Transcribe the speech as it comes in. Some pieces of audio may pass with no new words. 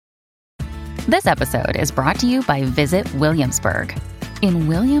This episode is brought to you by Visit Williamsburg. In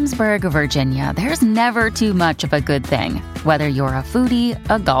Williamsburg, Virginia, there's never too much of a good thing. Whether you're a foodie,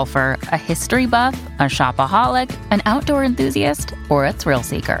 a golfer, a history buff, a shopaholic, an outdoor enthusiast, or a thrill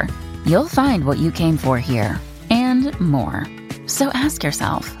seeker, you'll find what you came for here and more. So ask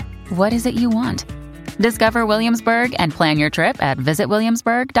yourself, what is it you want? Discover Williamsburg and plan your trip at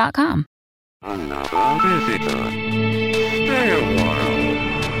visitwilliamsburg.com. Another visitor. Stay a while.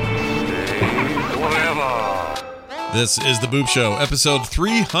 Stay forever. This is The Boop Show, episode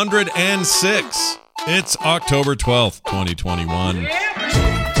 306. It's October 12th, 2021.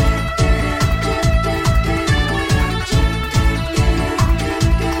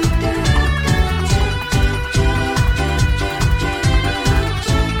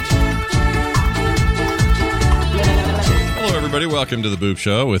 Everybody, welcome to the Boop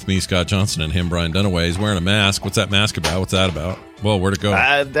Show with me, Scott Johnson, and him, Brian Dunaway. He's wearing a mask. What's that mask about? What's that about? Well, where'd it go?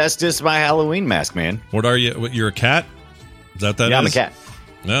 That's just my Halloween mask, man. What are you? You're a cat? Is that Yeah, I'm a cat.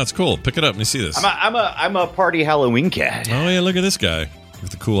 No, that's cool. Pick it up. Let me see this. I'm a party Halloween cat. Oh yeah, look at this guy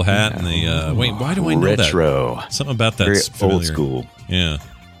with the cool hat and the. Wait, why do I know retro? That? Something about that's familiar. Old school. Yeah,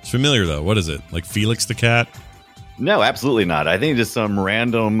 it's familiar though. What is it? Like Felix the cat? No, absolutely not. I think just some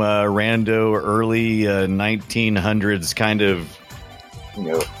random rando early 1900s kind of.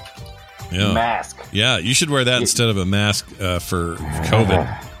 Mask. Yeah, you should wear that instead of a mask for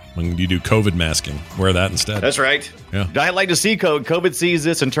COVID. When you do COVID masking, wear that instead. That's right. Yeah. I'd like to see COVID sees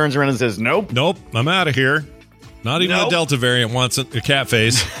this and turns around and says, nope. Nope, I'm out of here. Not even the Delta variant wants a cat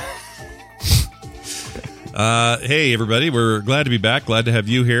face. Hey, everybody. We're glad to be back. Glad to have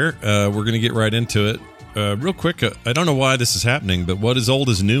you here. We're going to get right into it. Real quick, I don't know why this is happening, but what is old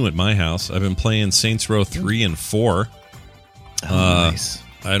is new at my house. I've been playing Saints Row 3 and 4. Nice.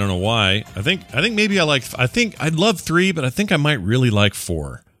 I don't know why. I think maybe I love 3, but I think I might really like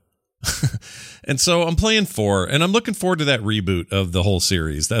 4. And so I'm playing 4, and I'm looking forward to that reboot of the whole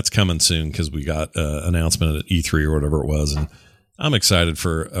series. That's coming soon because we got announcement at E3 or whatever it was, and I'm excited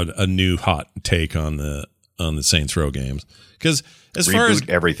for a new hot take on the Saints Row games. Because as far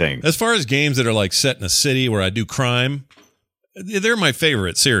as games that are like set in a city where I do crime, they're my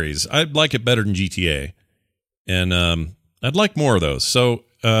favorite series. I like it better than GTA, and I'd like more of those. So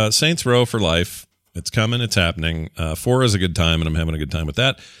Saints Row for life. It's coming. It's happening. 4 is a good time, and I'm having a good time with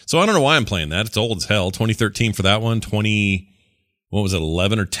that. So I don't know why I'm playing that. It's old as hell. 2013 for that one.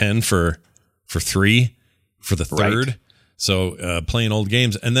 11 or 10 for 3 for the third. Right. So playing old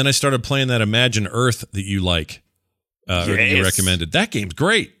games. And then I started playing that Imagine Earth that you like. Yes. Or that you recommended. That game's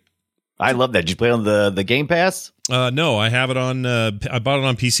great. I love that. Did you play on the Game Pass? No, I have it on. I bought it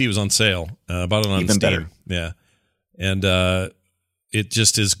on PC. It was on sale. I bought it on Even Steam. Better. Yeah. And it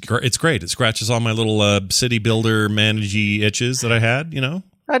just is. It's great. It scratches all my little city builder managey itches that I had.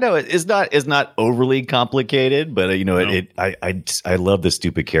 I know it's not overly complicated, but I love the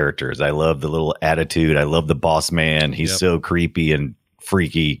stupid characters. I love the little attitude. I love the boss man. He's so creepy and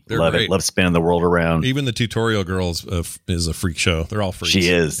freaky. They're love great. it. Love spinning the world around. Even the tutorial girls is a freak show. They're all freaks. She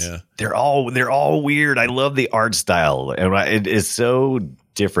is. Yeah. They're all weird. I love the art style, and it is so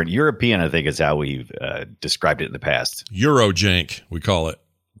different. European, I think, is how we've described it in the past. Eurojank, we call it.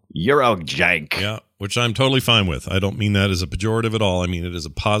 Eurojank. Yeah, which I'm totally fine with. I don't mean that as a pejorative at all. I mean it as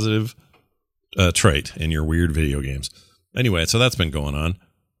a positive trait in your weird video games. Anyway, so that's been going on.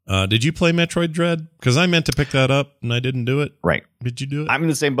 Did you play Metroid Dread? Because I meant to pick that up and I didn't do it. Right. Did you do it? I'm in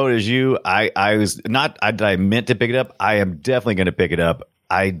the same boat as you. I was not. I meant to pick it up. I am definitely going to pick it up.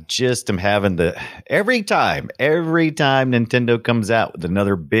 I just am having every time Nintendo comes out with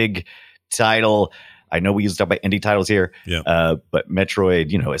another big title. I know we used to talk about indie titles here, but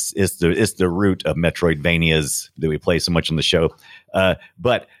Metroid, it's the root of Metroidvanias that we play so much on the show.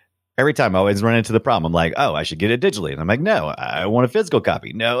 But every time I always run into the problem. I'm like, oh, I should get it digitally, and I'm like, no, I want a physical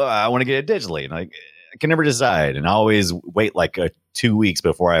copy. No, I want to get it digitally, and I can never decide. And I always wait like 2 weeks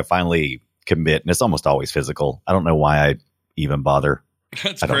before I finally commit, and it's almost always physical. I don't know why I even bother.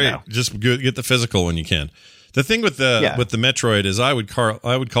 That's great. Just get the physical when you can. The thing with the Metroid is I would call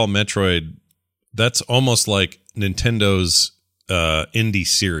Metroid. That's almost like Nintendo's indie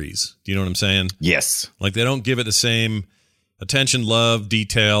series. Do you know what I'm saying? Yes. Like they don't give it the same attention, love,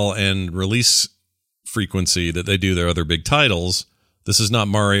 detail, and release frequency that they do their other big titles. This is not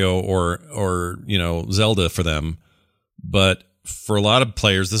Mario or Zelda for them, but for a lot of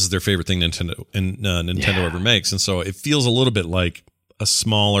players, this is their favorite thing Nintendo ever makes, and so it feels a little bit like a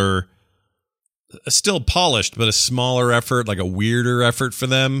smaller, still polished, but a smaller effort, like a weirder effort for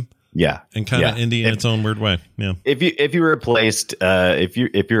them. Yeah, and kind of indie in its own weird way. Yeah. If you replaced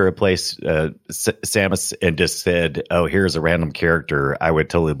Samus and just said, "Oh, here's a random character," I would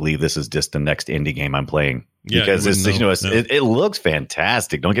totally believe this is just the next indie game I'm playing. Yeah, because it looks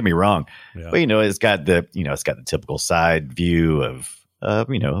fantastic. Don't get me wrong, but it's got the typical side view of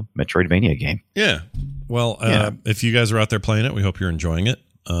Metroidvania game. Yeah. Well, if you guys are out there playing it, we hope you're enjoying it.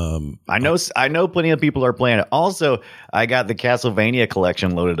 I know plenty of people are playing it. Also, I got the Castlevania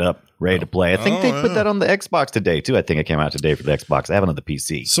collection loaded up, ready to play. I think they put that on the Xbox today too. I think it came out today for the Xbox. I have it on the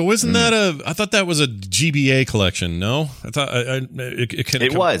PC. So isn't that I thought that was a GBA collection. No, I thought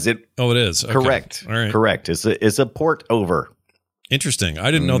it was. It is. Okay. Correct. All right. Correct. It's a port over. Interesting.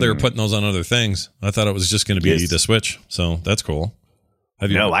 I didn't know they were putting those on other things. I thought it was just going to be the Switch. So that's cool. I've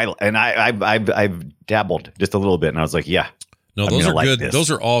dabbled just a little bit, and I was like, yeah. No, those are good. Those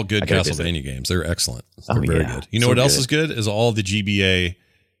are all good Castlevania games. They're excellent. They're very good. You know what else is good? Is all the GBA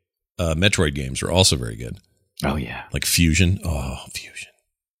Metroid games are also very good. Oh, yeah. Like Fusion. Oh, Fusion.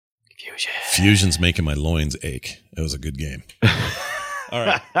 Fusion's making my loins ache. It was a good game. All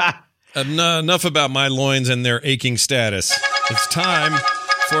right. Enough about my loins and their aching status. It's time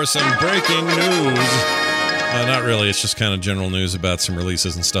for some breaking news. Not really. It's just kind of general news about some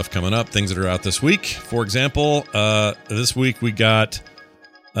releases and stuff coming up, things that are out this week. For example, this week we got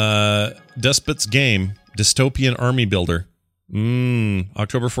Despot's Game, Dystopian Army Builder.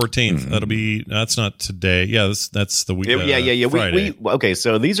 October 14th. That's not today. Yeah, that's the week. Friday. Okay,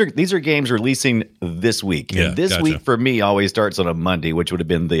 so these are games releasing this week. And this week for me always starts on a Monday, which would have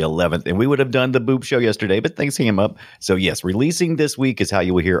been the 11th. And we would have done the Boop Show yesterday, but things came up. So yes, releasing this week is how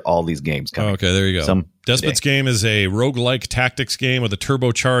you will hear all these games coming. Okay, there you go. Despot's Game is a roguelike tactics game with a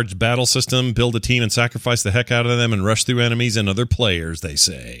turbocharged battle system. Build a team and sacrifice the heck out of them and rush through enemies and other players, they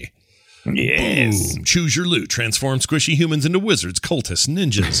say. Yes. Boom. Choose your loot. Transform squishy humans into wizards, cultists,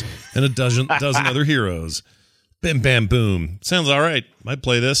 ninjas, and a dozen other heroes. Bam, bam, boom. Sounds all right. I'd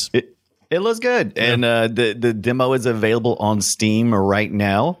play this. It looks good. Yeah. And the demo is available on Steam right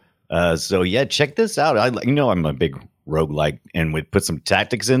now. So yeah, check this out. I'm a big roguelike, and we put some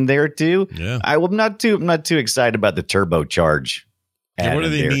tactics in there too. Yeah. I'm not too excited about the turbocharge. Yeah, what do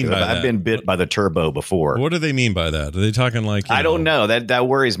they mean by that? I've been bit by the turbo before. What do they mean by that? Are they talking like... I don't know. That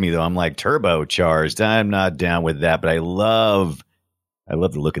worries me, though. I'm like, turbocharged. I'm not down with that, but I love the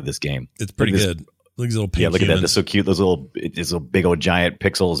look of this game. It's pretty good. Look at these little pink look at that. That's so cute. Those little big old giant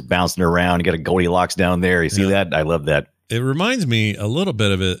pixels bouncing around. You got a Goldilocks down there. You see that? I love that. It reminds me a little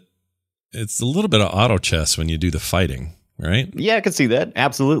bit of it. It's a little bit of auto chess when you do the fighting, right? Yeah, I can see that.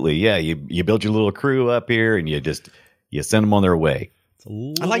 Absolutely. Yeah, you build your little crew up here, and you send them on their way.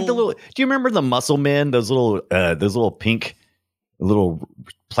 I like the little. Do you remember the Muscle Men? Those little pink, little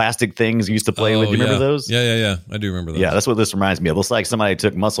plastic things you used to play with. Do you remember those? Yeah. I do remember those. Yeah, that's what this reminds me of. It looks like somebody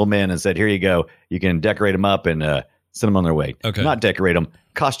took Muscle Men and said, "Here you go. You can decorate them up and send them on their way." Okay, not decorate them,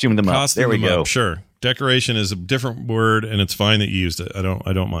 costume them up. There we go. Sure, decoration is a different word, and it's fine that you used it. I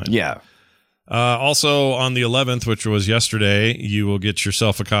don't mind. Yeah. Also on the 11th, which was yesterday, you will get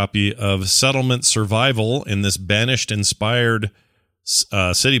yourself a copy of Settlement Survival in this Banished-inspired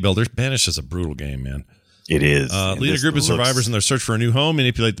city builders. Banished is a brutal game, man. It is. Lead a group of survivors in their search for a new home,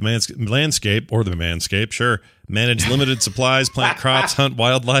 manipulate the landscape, or the manscape, sure. Manage limited supplies, plant crops, hunt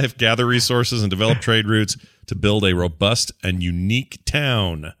wildlife, gather resources, and develop trade routes to build a robust and unique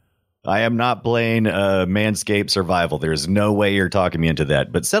town. I am not playing Manscape Survival. There's no way you're talking me into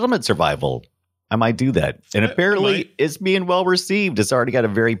that. But Settlement Survival, I might do that. And apparently it's being well received. It's already got a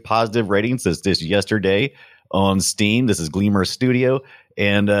very positive rating since this yesterday on Steam. This is Gleamer Studio.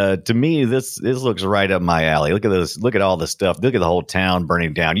 And to me, this looks right up my alley. Look at this. Look at all the stuff. Look at the whole town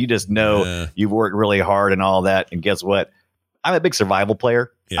burning down. You just know you've worked really hard and all that. And guess what? I'm a big survival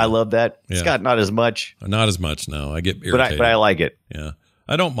player. Yeah. I love that. It's got not as much. Not as much, no. I get irritated. But I like it. Yeah.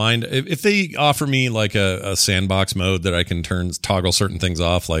 I don't mind if they offer me like a sandbox mode that I can toggle certain things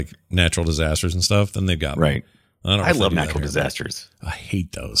off, like natural disasters and stuff. Then they've got me. Right. I love natural disasters. I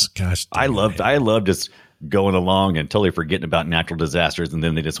hate those. Gosh, I love just going along and totally forgetting about natural disasters, and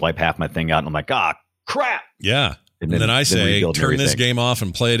then they just wipe half my thing out, and I'm like, crap. Yeah. And then I say, turn this game off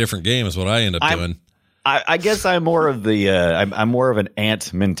and play a different game is what I end up doing. I guess I'm more of the I'm more of an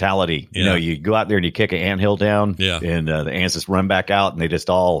ant mentality. You know, you go out there and you kick an anthill down, and the ants just run back out, and they just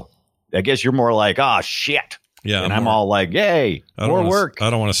all. I guess you're more like, shit. Yeah, and I'm all like, yay, more work. I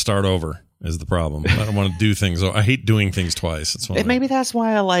don't want to start over. Is the problem? I don't want to do things. I hate doing things twice. Maybe that's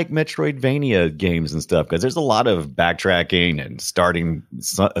why I like Metroidvania games and stuff, because there's a lot of backtracking and starting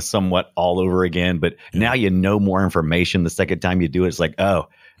somewhat all over again. But now you know more information the second time you do it. It's like,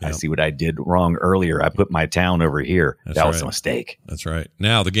 I see what I did wrong earlier. I put my town over here. That was a mistake. That's right.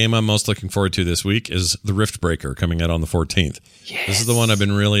 Now, the game I'm most looking forward to this week is the Rift Breaker coming out on the 14th. Yes. This is the one I've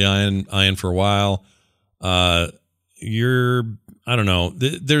been really eyeing for a while. I don't know.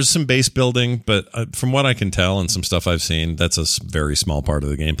 There's some base building, but from what I can tell and some stuff I've seen, that's a very small part of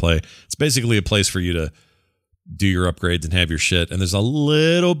the gameplay. It's basically a place for you to do your upgrades and have your shit. And there's a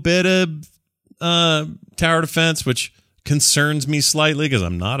little bit of tower defense, which concerns me slightly because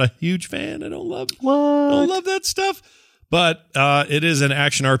I'm not a huge fan. I don't love that stuff. But it is an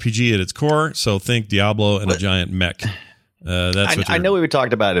action RPG at its core. So think Diablo and a giant mech. I know we've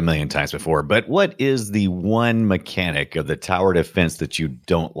talked about it a million times before, but what is the one mechanic of the tower defense that you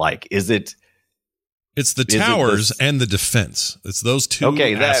don't like? It's the towers and the defense. It's those two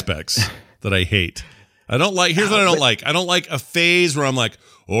aspects that I hate. I don't like. Here's what I don't like. I don't like a phase where I'm like,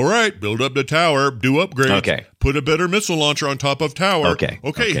 all right, build up the tower, do upgrades. Okay. Put a better missile launcher on top of tower. Okay.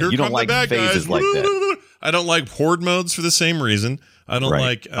 Here you come the bad guys. Like that. I don't like horde modes for the same reason. I don't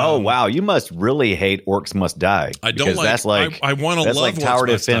like. Oh wow, you must really hate Orcs Must Die. I don't like. That's like I want to love like Orcs tower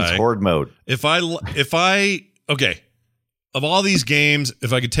Must defense Die. horde mode. If I of all these games,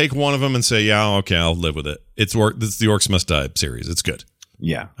 if I could take one of them and say, yeah, okay, I'll live with it. It's the Orcs Must Die series. It's good.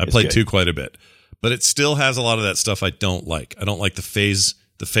 Yeah, I played 2 quite a bit, but it still has a lot of that stuff I don't like. I don't like the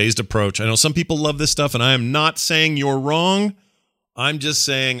phased approach. I know some people love this stuff, and I am not saying you're wrong. I'm just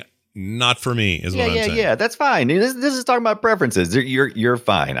saying not for me is what I'm saying. Yeah, that's fine. This is talking about preferences. You're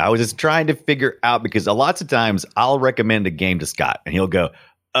fine. I was just trying to figure out because lots of times I'll recommend a game to Scott, and he'll go,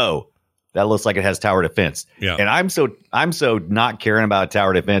 "Oh, that looks like it has tower defense." Yeah. And I'm so not caring about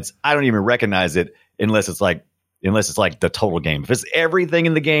tower defense. I don't even recognize it unless it's like the total game. If it's everything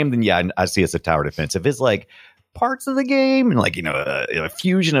in the game, then yeah, I see it's a tower defense. If it's like parts of the game and like a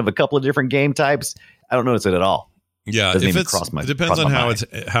fusion of a couple of different game types, I don't notice it at all. Yeah, it depends on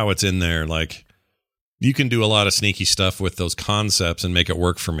how it's in there. Like you can do a lot of sneaky stuff with those concepts and make it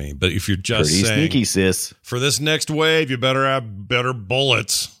work for me. But if you're just pretty saying sneaky, sis, for this next wave, you better have better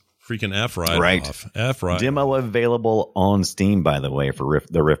bullets. Freaking F right off. F right. Demo available on Steam, by the way, for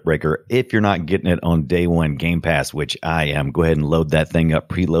the Rift Breaker. If you're not getting it on day one Game Pass, which I am, go ahead and load that thing up.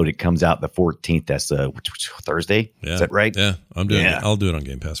 Preload it. Comes out the 14th. That's Thursday. Yeah. Is that right? Yeah, I'm doing it. I'll do it on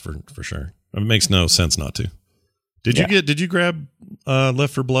Game Pass for sure. It makes no sense not to. Did you grab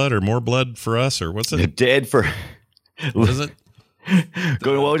Left 4 Blood or More Blood for Us or what's it? Dead for. What is it?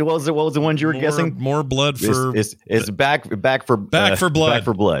 What was the ones you were guessing? More Blood for. It's back for blood. Back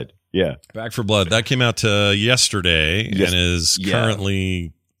for blood. Yeah. Back 4 Blood. That came out yesterday and is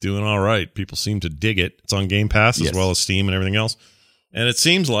currently doing all right. People seem to dig it. It's on Game Pass as well as Steam and everything else. And it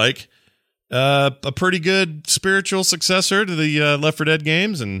seems like a pretty good spiritual successor to the Left 4 Dead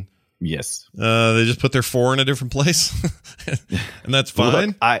games. And yes, they just put their 4 in a different place. And that's fine.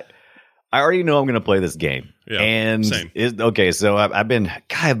 Look, I already know I'm going to play this game. Yeah, and same. So I've been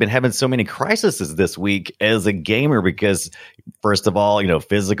having so many crises this week as a gamer because first of all,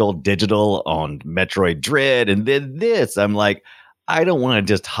 physical, digital on Metroid Dread, and then this. I'm like, I don't want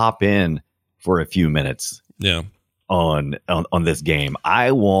to just hop in for a few minutes. Yeah. On this game,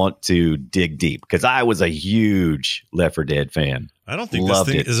 I want to dig deep because I was a huge Left 4 Dead fan. I don't think this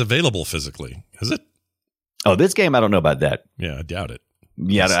thing is available physically, is it? Oh, this game, I don't know about that. Yeah, I doubt it.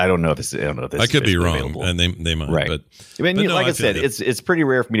 Yeah, I don't know if this. I could be wrong, available. And they might. Right. But like I said, it's pretty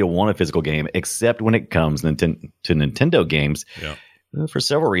rare for me to want a physical game, except when it comes to Nintendo games. Yeah. For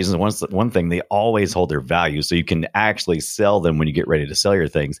several reasons. One thing, they always hold their value, so you can actually sell them when you get ready to sell your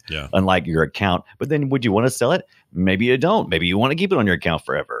things. Yeah. Unlike your account, but then would you want to sell it? Maybe you don't. Maybe you want to keep it on your account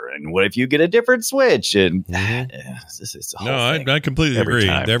forever. And what if you get a different Switch? And this is the whole thing. I completely agree.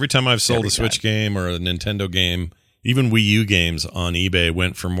 Every time I've sold a Switch game or a Nintendo game, even Wii U games on eBay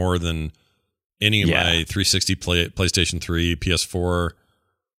went for more than any of my 360, PlayStation 3, PS4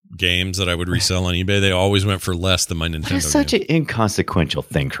 games that I would resell on eBay. They always went for less than my Nintendo. It's such an inconsequential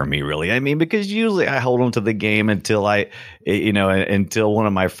thing for me, really. I mean, because usually I hold on to the game until until one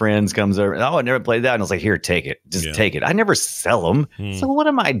of my friends comes over. Oh, I never played that, and I was like, "Here, take it, take it." I never sell them. So what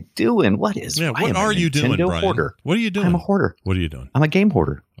am I doing? What are you doing, Brian? Hoarder. What are you doing? I'm a hoarder. What are you doing? I'm a game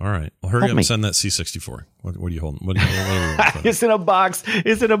hoarder. All right, well, hurry up and send that C64. What are you holding? What are you It's in a box.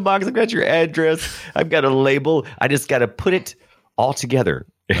 It's in a box. I've got your address. I've got a label. I just got to put it all together.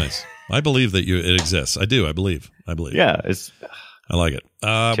 Nice. I believe that it exists. I do. I believe. Yeah. I like it.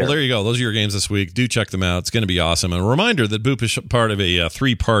 Well, there you go. Those are your games this week. Do check them out. It's going to be awesome. And a reminder that Boop is part of a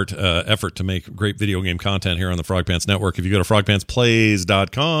 3-part effort to make great video game content here on the Frog Pants Network. If you go to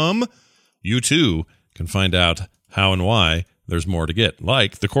frogpantsplays.com, you too can find out how and why there's more to get,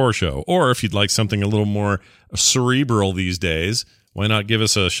 like the Core Show. Or if you'd like something a little more cerebral these days, why not give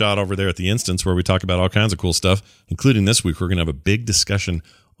us a shot over there at the Instance, where we talk about all kinds of cool stuff, including this week. We're going to have a big discussion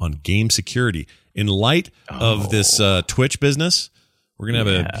on game security. In light of this Twitch business, we're going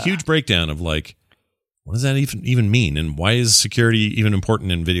to have a huge breakdown of like, what does that even mean? And why is security even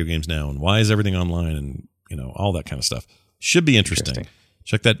important in video games now? And why is everything online? And, all that kind of stuff. Should be interesting.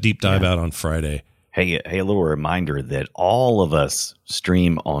 Check that deep dive out on Friday. Hey, a little reminder that all of us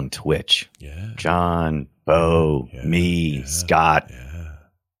stream on Twitch. Yeah. John, Bo, me, Scott. Yeah.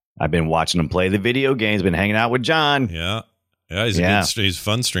 I've been watching him play the video games, been hanging out with John. Yeah. Yeah, he's a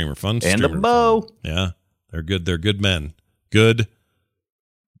fun streamer. And the Bo. Yeah. They're good. They're good men. Good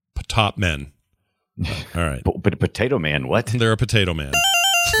top men. All right. But Potato Man, what? They're a potato man.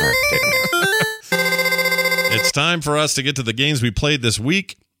 All right, Potato Man. It's time for us to get to the games we played this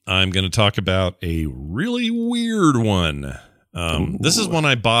week. I'm going to talk about a really weird one. This is one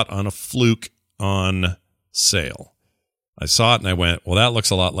I bought on a fluke on sale. I saw it and I went, well, that looks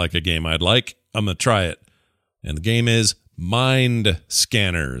a lot like a game I'd like. I'm going to try it. And the game is Mind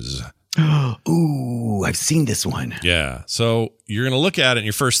Scanners. Ooh, I've seen this one. Yeah. So you're going to look at it and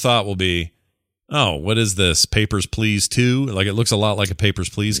your first thought will be, oh, what is this? Papers, Please 2? Like, it looks a lot like a Papers,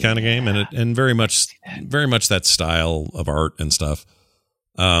 Please kind of game, and very much that style of art and stuff.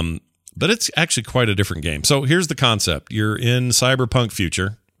 But it's actually quite a different game. So here's the concept. You're in cyberpunk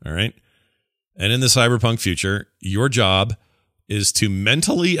future, all right? And in the cyberpunk future, your job is to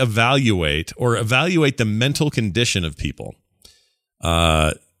mentally evaluate the mental condition of people.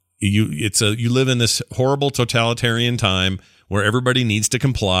 You live in this horrible totalitarian time where everybody needs to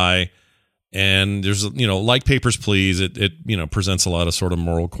comply. And there's, like Papers, Please, it presents a lot of sort of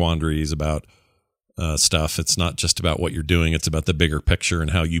moral quandaries about stuff. It's not just about what you're doing. It's about the bigger picture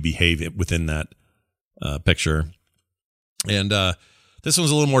and how you behave within that picture. And this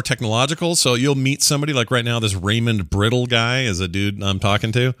one's a little more technological. So you'll meet somebody like right now, this Raymond Brittle guy is a dude I'm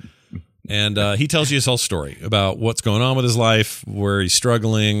talking to. And he tells you his whole story about what's going on with his life, where he's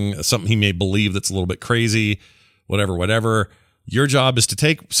struggling, something he may believe that's a little bit crazy, whatever. Your job is to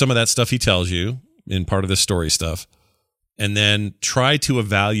take some of that stuff he tells you in part of this story stuff and then try to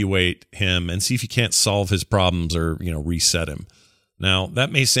evaluate him and see if you can't solve his problems or, reset him. Now,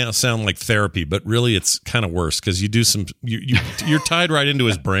 that may sound like therapy, but really it's kind of worse because you do you're tied right into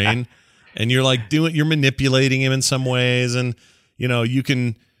his brain and you're like you're manipulating him in some ways. And,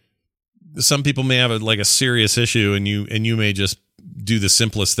 some people may have a serious issue and you may just do the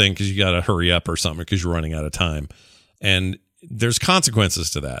simplest thing because you got to hurry up or something because you're running out of time. And there's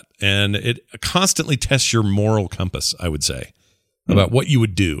consequences to that. And it constantly tests your moral compass, I would say, about what you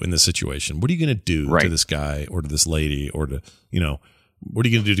would do in this situation. What are you going to do to this guy or to this lady or to, what are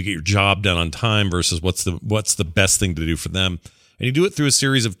you going to do to get your job done on time versus what's the best thing to do for them? And you do it through a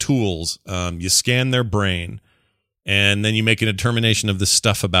series of tools. You scan their brain and then you make a determination of the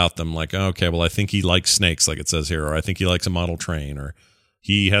stuff about them. Like, okay, well, I think he likes snakes, like it says here, or I think he likes a model train, or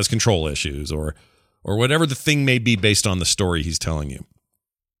he has control issues, or whatever the thing may be based on the story he's telling you.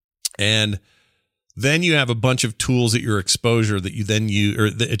 And then you have a bunch of tools at your exposure that you then use, or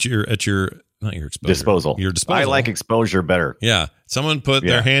at your not your exposure. Disposal. Your disposal. I like exposure better. Yeah. Someone put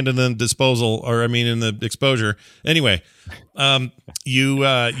their hand in the disposal, in the exposure. Anyway, you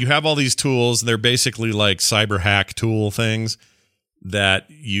have all these tools. They're basically like cyber hack tool things that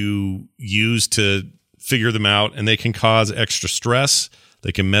you use to figure them out, and they can cause extra stress.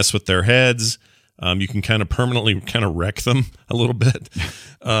 They can mess with their heads. You can kind of permanently wreck them a little bit.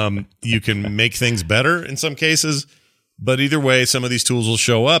 You can make things better in some cases. But either way, some of these tools will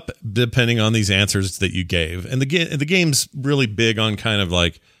show up depending on these answers that you gave. And the game's really big on kind of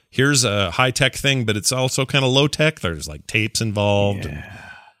like, here's a high-tech thing, but it's also kind of low-tech. There's like tapes involved, and,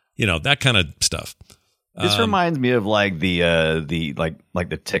 that kind of stuff. This reminds me of like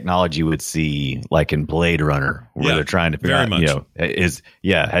the technology you would see like in Blade Runner, where they're trying to figure out, has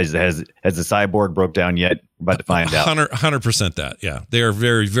the cyborg broke down yet? We're about to find out. 100% that. Yeah, they are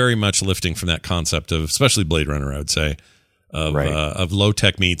very, very much lifting from that concept of, especially Blade Runner, I would say, of low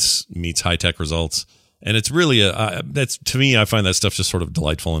tech meets high tech results, and it's really that's, to me, I find that stuff just sort of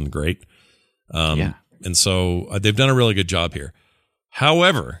delightful and great. And so they've done a really good job here.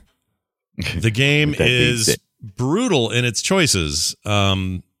 However, the game is brutal in its choices.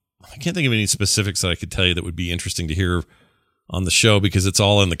 I can't think of any specifics that I could tell you that would be interesting to hear on the show because it's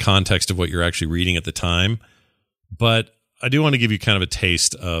all in the context of what you're actually reading at the time. But I do want to give you kind of a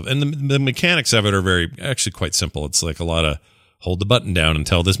taste of, and the mechanics of it are actually quite simple. It's like a lot of hold the button down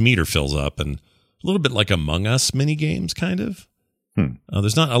until this meter fills up, and a little bit like Among Us mini games, kind of.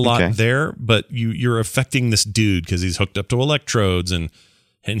 There's not a lot there, but you're affecting this dude because he's hooked up to electrodes and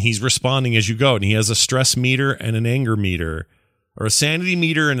he's responding as you go, and he has a stress meter and an anger meter, or a sanity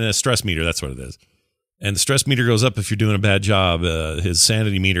meter and a stress meter. That's what it is. And the stress meter goes up if you're doing a bad job. His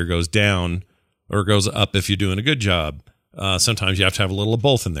sanity meter goes down or goes up if you're doing a good job. Sometimes you have to have a little of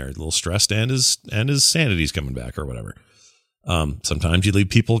both in there, a little stressed and his sanity's coming back or whatever. Sometimes you leave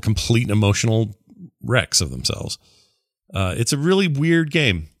people complete emotional wrecks of themselves. It's a really weird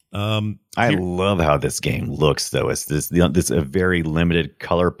game. I love how this game looks, though. It's this a very limited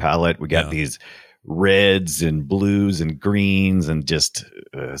color palette. We got these reds and blues and greens and just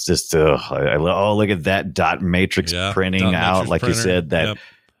it's just look at that dot matrix printing out, like printer. You said that.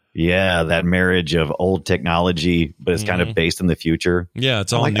 Yep. That marriage of old technology, but it's kind of based in the future. Yeah,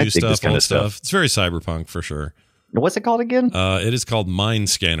 it's all new stuff, old stuff. It's very cyberpunk for sure. What's it called again? It is called Mind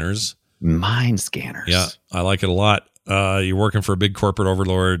Scanners. Mind Scanners. Yeah, I like it a lot. You're working for a big corporate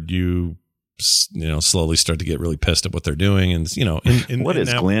overlord. You slowly start to get really pissed at what they're doing. And, what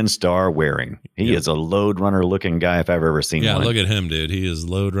is Glenn Starr wearing? He is a Lode Runner looking guy if I've ever seen one. Yeah, look at him, dude. He is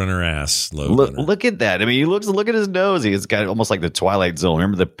Lode Runner ass. Look at that. I mean, look at his nose. He's got almost like the Twilight Zone.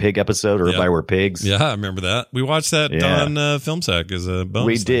 Remember the pig episode where everybody were pigs? Yeah, I remember that. We watched that on FilmSack as a bonus.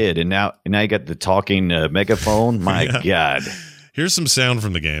 We did. And now you got the talking megaphone. My God. Here's some sound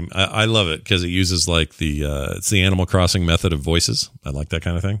from the game. I love it because it uses like it's the Animal Crossing method of voices. I like that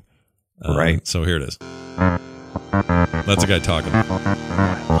kind of thing. Right. So here it is. That's a guy talking.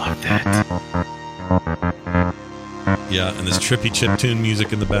 I love that. Yeah, and this trippy chiptune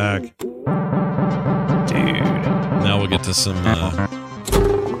music in the back. Dude. Now we'll get to some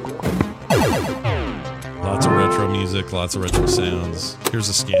lots of retro music, lots of retro sounds. Here's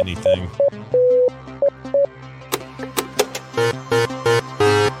a scanny thing.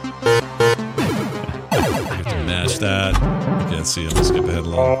 Match that. You can't see him. Skip ahead a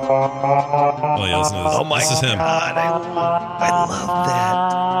little. Oh yeah, listen to this. Oh my this is him. God, I love that.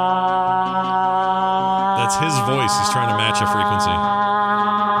 That's his voice. He's trying to match a frequency.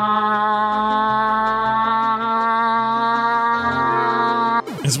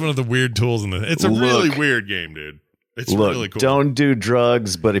 It's one of the weird tools in the. It's a really weird game, dude. It's really cool. Don't do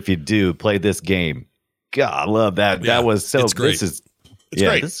drugs, but if you do, play this game. God, I love that. Yeah, that was so. It's great. It's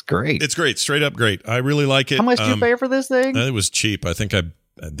great. This is great. It's great. Straight up great. I really like it. How much did you pay for this thing? It was cheap. I think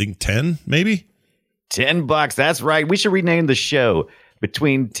 10, maybe. $10. That's right. We should rename the show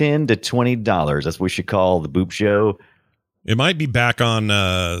between $10 to $20. That's what we should call the Boop Show. It might be back on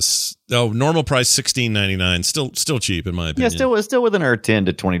normal price $16.99. Still cheap in my opinion. Yeah, still within our $10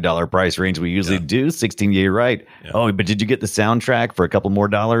 to $20 price range. We usually do 16. You're right. Yeah. Oh, but did you get the soundtrack for a couple more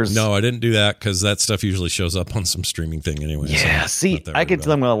dollars? No, I didn't do that because that stuff usually shows up on some streaming thing anyway. Yeah, see, I can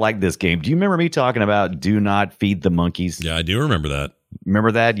tell I'm going to like this game. Do you remember me talking about Do Not Feed the Monkeys? Yeah, I do remember that.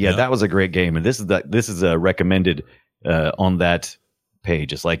 Remember that? Yeah, that was a great game, and this is recommended on that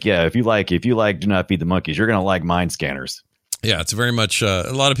page. It's like, if you like Do Not Feed the Monkeys, you're going to like Mind Scanners. Yeah, it's very much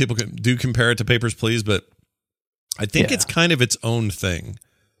a lot of people do compare it to Papers, Please, but I think it's kind of its own thing.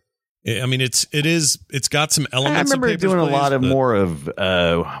 I mean, it's got some elements. I remember of Papers, doing Please, a lot of more of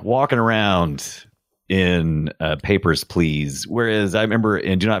walking around in Papers, Please. Whereas I remember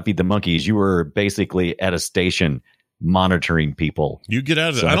in Do Not Feed the Monkeys, you were basically at a station monitoring people. You get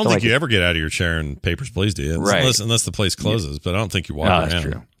out of it. I don't think you ever get out of your chair in Papers, Please, do you? Right. Unless the place closes, but I don't think you walk around. That's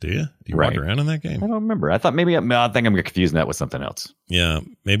true. Do you? Do you walk around in that game? I don't remember. I think I'm confusing that with something else. Yeah.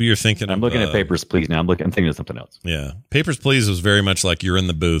 Maybe you're thinking I'm looking at Papers, Please now. I'm thinking of something else. Yeah. Papers, Please was very much like you're in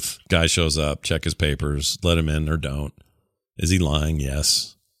the booth. Guy shows up, check his papers, let him in or don't. Is he lying?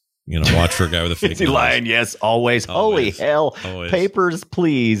 Yes. Watch for a guy with a fake Is he lying? Yes, always. Holy hell. Always. Papers,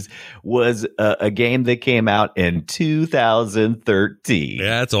 Please was a game that came out in 2013.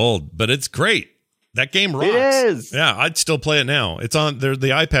 Yeah, it's old, but it's great. That game rocks. It is. Yeah, I'd still play it now. It's on there. The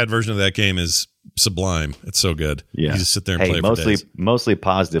iPad version of that game is sublime. It's so good. Yeah. You just sit there and play for days. Mostly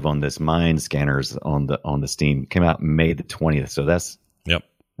positive on this. Mind Scanners on the Steam came out May the 20th. So that's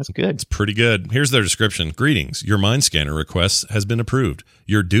good. It's pretty good. Here's their description. Greetings. Your Mind Scanner request has been approved.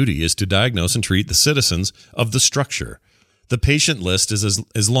 Your duty is to diagnose and treat the citizens of the structure. The patient list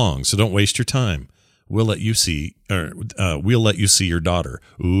is long, so don't waste your time. We'll let you see your daughter.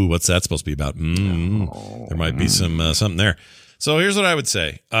 Ooh, what's that supposed to be about? There might be some something there. So here's what I would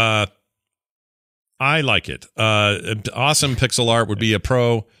say. I like it. Awesome pixel art would be a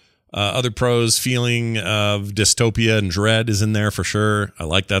pro. Other pros, feeling of dystopia and dread is in there for sure. I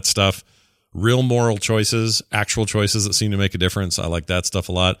like that stuff. Real moral choices, actual choices that seem to make a difference. I like that stuff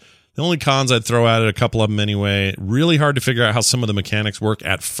a lot. The only cons I'd throw at it, a couple of them anyway. Really hard to figure out how some of the mechanics work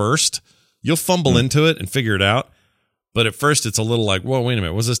at first. You'll fumble into it and figure it out. But at first it's a little like, whoa, wait a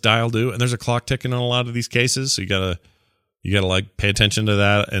minute. What's this dial do? And there's a clock ticking on a lot of these cases. So you gotta like pay attention to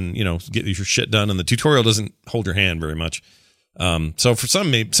that and, get your shit done. And the tutorial doesn't hold your hand very much. So for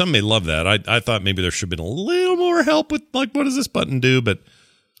some may love that. I thought maybe there should have been a little more help with like, what does this button do? But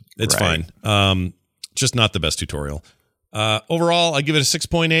it's fine. Just not the best tutorial. Overall, I give it a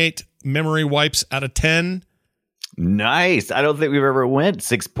 6.8 memory wipes out of 10. Nice. I don't think we've ever went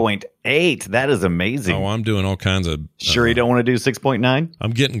 6.8. That is amazing. Oh, I'm doing all kinds of. Sure, you don't want to do 6.9?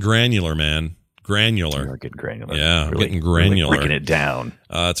 I'm getting granular, man. Granular. You're getting granular. Yeah, I'm getting granular. Breaking it down.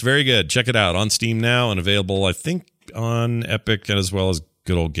 It's very good. Check it out on Steam now and available, I think, on Epic as well as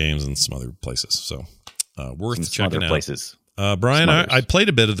Good Old Games and some other places. So worth checking out. Places. Brian, I played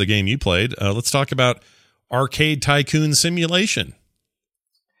a bit of the game you played. Let's talk about Arcade Tycoon Simulation.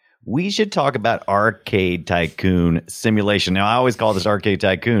 We should talk about Arcade Tycoon Simulation. Now, I always call this Arcade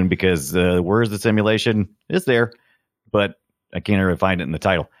Tycoon because where's the simulation? It's there, but I can't ever find it in the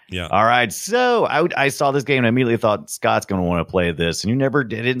title. Yeah. All right. So I saw this game and I immediately thought Scott's going to want to play this. And you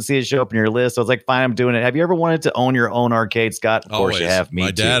didn't see it show up in your list. So I was like, fine, I'm doing it. Have you ever wanted to own your own arcade, Scott? Of course you have. Me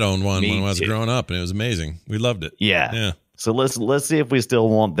My too. dad owned one Me when I was too. growing up, and it was amazing. We loved it. Yeah. So let's see if we still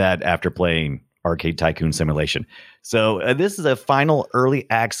want that after playing Arcade Tycoon Simulation. So this is a final early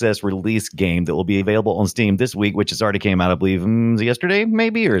access release game that will be available on Steam this week, which has already came out, I believe, yesterday,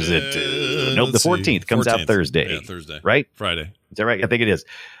 maybe, or is it? Nope, the 14th comes out Thursday. Yeah, Thursday. Right? Friday. Is that right? I think it is.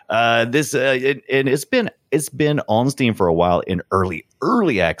 And it's been on Steam for a while in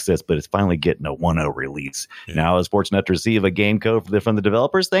early access, but it's finally getting a 1.0 release. Yeah. Now I was fortunate to receive a game code from the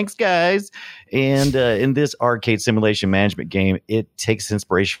developers. Thanks, guys. And in this arcade simulation management game, it takes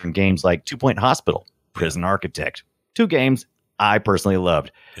inspiration from games like 2 Point Hospital, Prison Architect, two games I personally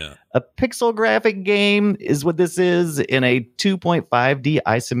loved. Yeah. A pixel graphic game is what this is in a 2.5D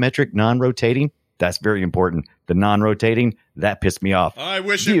isometric non-rotating. That's very important. The non-rotating, that pissed me off. I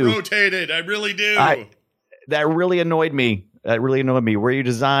wish it rotated. I really do. That really annoyed me. Where you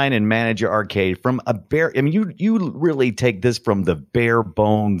design and manage your arcade from a bare. I mean, you really take this from the bare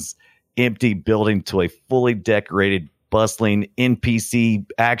bones, empty building to a fully decorated, bustling NPC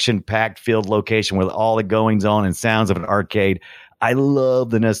action-packed field location with all the goings on and sounds of an arcade. I love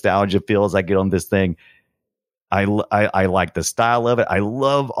the nostalgia feels I get on this thing. I like the style of it. I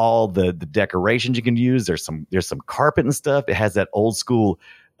love all the decorations you can use. There's some carpet and stuff. It has that old school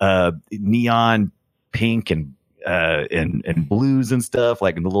neon pink and blues and stuff,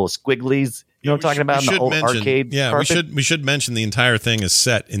 like in the little squigglies. You know what I'm talking about? In the old arcade. Yeah, carpet? we should mention the entire thing is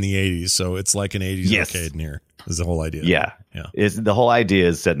set in the 80s, so it's like an 80s arcade in here. Is the whole idea? Yeah. Is the whole idea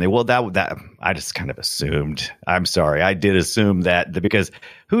is set in there. Well, that I just kind of assumed. I'm sorry, I did assume that because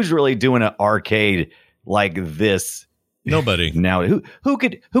who's really doing an arcade like this? Nobody. Now, who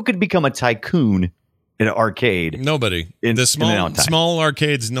could become a tycoon in an arcade? Nobody. The small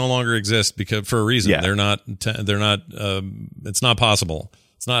arcades no longer exist because for a reason. Yeah. They're not. It's not possible.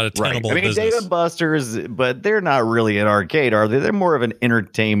 It's not a tenable right. business. Dave & Buster's, but they're not really an arcade, are they? They're more of an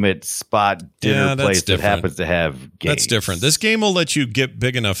entertainment spot, dinner place that happens to have games. That's different. This game will let you get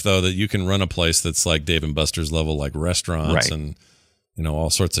big enough though that you can run a place that's like Dave & Buster's level, like restaurants and all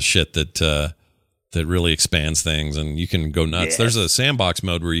sorts of shit that really expands things, and you can go nuts. There's a sandbox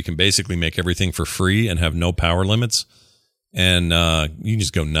mode where you can basically make everything for free and have no power limits, and you can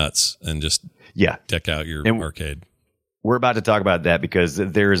just go nuts and just deck out your arcade. We're about to talk about that because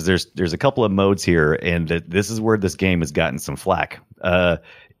there's a couple of modes here, and this is where this game has gotten some flack.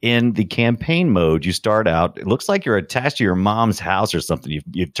 In the campaign mode, you start out. It looks like you're attached to your mom's house or something.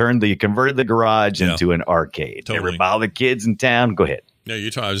 You converted the garage into an arcade. Totally. All the kids in town. Go ahead. No, I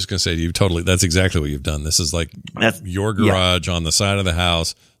was just going to say that's exactly what you've done. This is like your garage on the side of the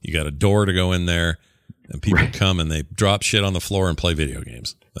house. You got a door to go in there, and people come and they drop shit on the floor and play video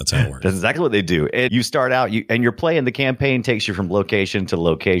games. That's how it works. That's exactly what they do. And you start out, and you're playing. The campaign takes you from location to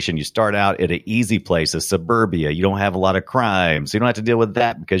location. You start out at an easy place, a suburbia. You don't have a lot of crime, so you don't have to deal with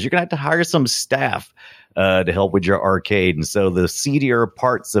that because you're going to have to hire some staff to help with your arcade. And so the seedier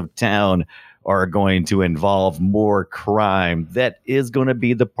parts of town are going to involve more crime. That is going to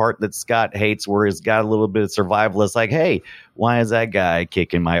be the part that Scott hates, where it's got a little bit of survivalist. Like, hey, why is that guy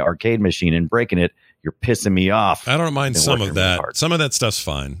kicking my arcade machine and breaking it? You're pissing me off. I don't mind some of that. Some of that stuff's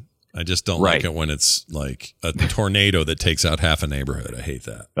fine. I just don't like it when it's like a tornado that takes out half a neighborhood. I hate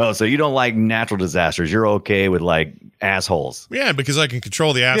that. Oh, so you don't like natural disasters. You're okay with like assholes. Yeah, because I can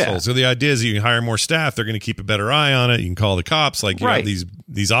control the assholes. Yeah. So the idea is you can hire more staff. They're going to keep a better eye on it. You can call the cops. Like you have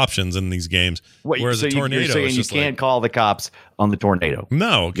these options in these games. Whereas so a tornado, you're saying you can't call the cops on the tornado.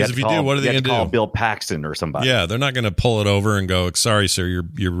 No, because if you do, what are they going to do? Call Bill Paxton or somebody. Yeah, they're not going to pull it over and go, "Sorry, sir,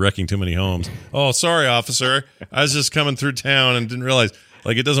 you're wrecking too many homes." Oh, sorry, officer. I was just coming through town and didn't realize.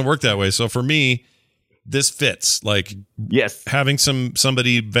 Like, it doesn't work that way. So for me, this fits. Like, having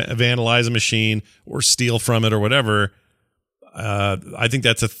somebody vandalize a machine or steal from it or whatever, I think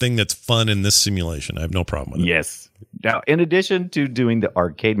that's a thing that's fun in this simulation. I have no problem with it. Yes. Now, in addition to doing the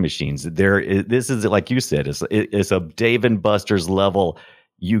arcade machines, this is, like you said, it's a Dave and Buster's level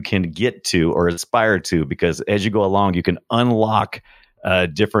you can get to or aspire to, because as you go along, you can unlock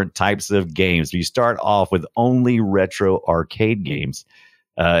different types of games. You start off with only retro arcade games.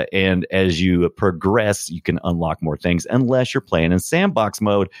 And as you progress, you can unlock more things, unless you're playing in sandbox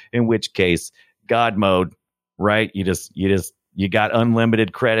mode, in which case, God mode, right? You got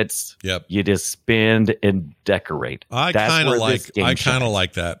unlimited credits. Yep. You just spend and decorate. I kind of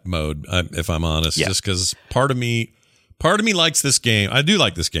like that mode, if I'm honest, just because part of me likes this game. I do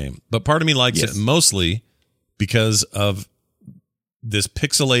like this game, but part of me likes it mostly because of this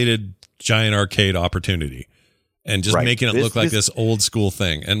pixelated giant arcade opportunity and just making it look like this old school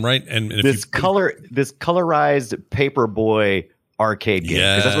thing. And if this colorized Paperboy arcade game,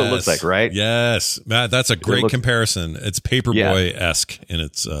 because that's what it looks like, right? Yes, Matt, that's a great comparison. It's Paperboy-esque in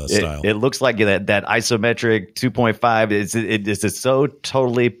its style. It looks like that isometric 2.5. It's so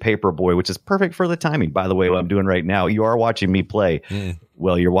totally Paperboy, which is perfect for the timing. By the way, what I'm doing right now, you are watching me play.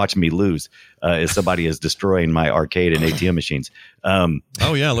 Well, you're watching me lose as somebody is destroying my arcade and ATM machines.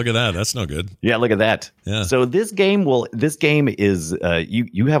 Oh yeah, look at that. That's no good. Yeah, look at that. Yeah. So this game is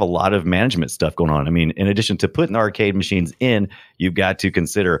you have a lot of management stuff going on. I mean, in addition to putting arcade machines in, you've got to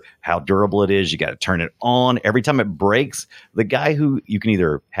consider how durable it is. You got to turn it on every time it breaks. The guy who you can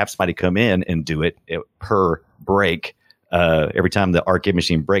either have somebody come in and do it per break. Every time the arcade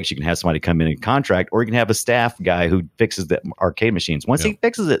machine breaks, you can have somebody come in and contract, or you can have a staff guy who fixes the arcade machines. Once he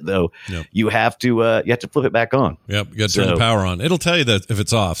fixes it, though, you have to flip it back on. Yep, you got to turn the power on. It'll tell you that if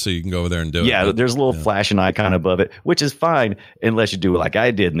it's off, so you can go over there and do it. Yeah, there's a little flashing icon above it, which is fine unless you do it like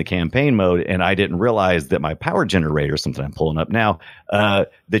I did in the campaign mode, and I didn't realize that my power generator, something I'm pulling up now,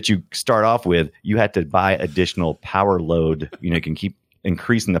 that you start off with, you had to buy additional power load. You can keep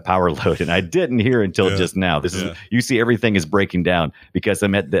increasing the power load, and I didn't hear until just now. This is, you see, everything is breaking down because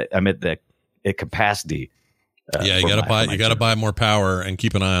I'm at the capacity. You got to buy more power and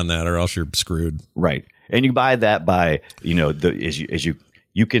keep an eye on that, or else you're screwed. Right, and you buy that by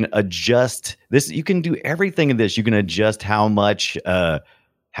you can adjust this. You can do everything in this. You can adjust how much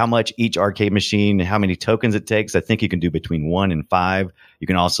each arcade machine, how many tokens it takes. I think you can do between 1 and 5. You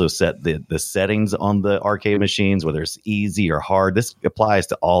can also set the settings on the arcade machines, whether it's easy or hard. This applies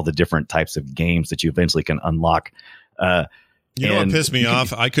to all the different types of games that you eventually can unlock. You know what pissed me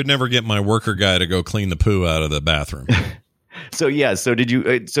off? I could never get my worker guy to go clean the poo out of the bathroom. So did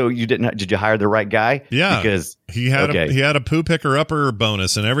you? So you didn't? Did you hire the right guy? Yeah, because he had a poo picker upper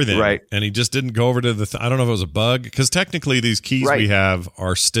bonus and everything, right? And he just didn't go over to the. I don't know if it was a bug, because technically these keys we have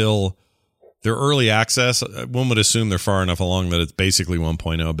are still they're early access. One would assume they're far enough along that it's basically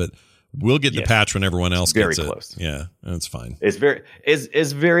 1.0, but we'll get the patch when everyone else gets it. Very close. Yeah, that's fine. It's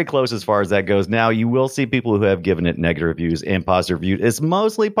very close as far as that goes. Now, you will see people who have given it negative reviews and positive reviews. It's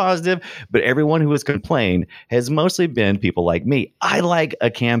mostly positive, but everyone who has complained has mostly been people like me. I like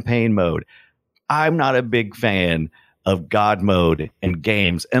a campaign mode. I'm not a big fan of God mode in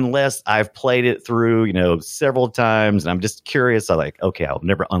games unless I've played it through, several times, and I'm just curious. Okay, I'll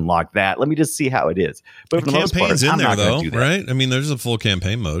never unlock that. Let me just see how it is. But the campaign's in there, though, right? I mean, there's a full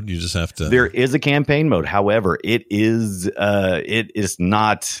campaign mode. You just have to. There is a campaign mode. However, it is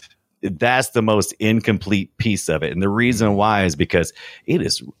not. That's the most incomplete piece of it, and the reason why is because it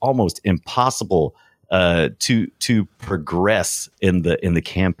is almost impossible to progress in the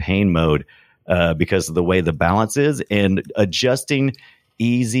campaign mode. Because of the way the balance is, and adjusting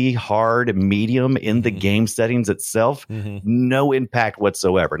easy, hard, medium in the game settings itself, no impact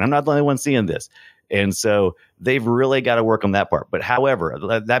whatsoever. And I'm not the only one seeing this. And so they've really got to work on that part. But however,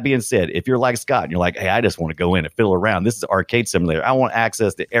 that being said, if you're like Scott and you're like, hey, I just want to go in and fiddle around. This is an arcade simulator. I want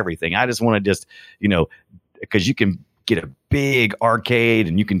access to everything. I just want to because you can get a big arcade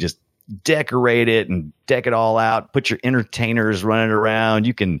and you can just decorate it and deck it all out, put your entertainers running around.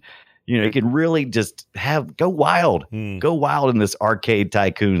 You can really just go wild in this arcade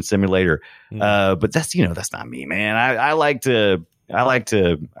tycoon simulator. But that's not me, man. I like to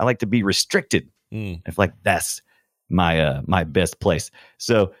be restricted. I feel like that's my best place.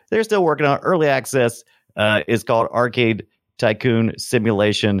 So they're still working on early access. It's called Arcade Tycoon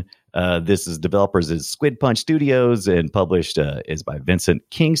Simulation. This is developers is Squid Punch Studios, and published is by Vincent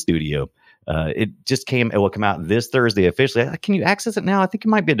King Studio. It will come out this Thursday officially. Can you access it now? I think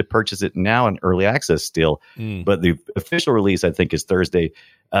you might be able to purchase it now in early access still, but the official release I think is Thursday.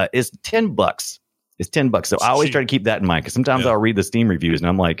 It's $10. It's $10. So I always try to keep that in mind, because sometimes I'll read the Steam reviews and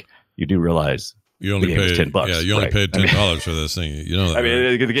I'm like, you do realize You only the game paid was $10. Yeah, you only right? paid $10 for this thing. You know that. I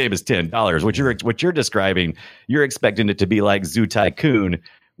mean, the game is $10. What you're describing, you're expecting it to be like Zoo Tycoon,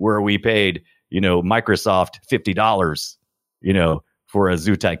 where we paid, Microsoft $50, for a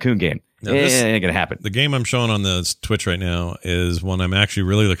Zoo Tycoon game. Now, this ain't gonna happen. The game I'm showing on the Twitch right now is one I'm actually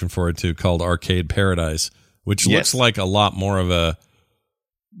really looking forward to, called Arcade Paradise, which looks like a lot more of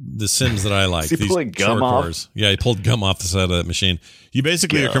the Sims that I like. Is he pulling gum off? Cores. Yeah, he pulled gum off the side of that machine. You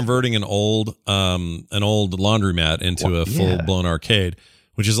basically are converting an old laundromat into a full blown arcade,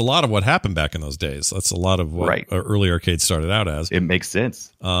 which is a lot of what happened back in those days. That's a lot of what early arcades started out as. It makes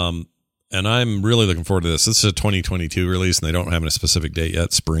sense. And I'm really looking forward to this. This is a 2022 release, and they don't have a specific date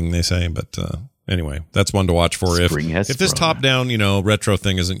yet. Spring, they say, but anyway, that's one to watch for. If this top down, retro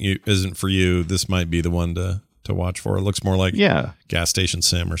thing isn't for you, this might be the one to watch for. It looks more like gas station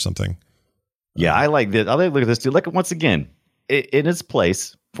sim or something. Yeah, I like this. I like look at this too. Look, once again, in its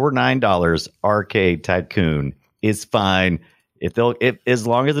place for $9, Arcade Tycoon is fine. As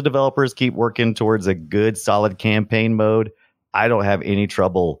long as the developers keep working towards a good, solid campaign mode, I don't have any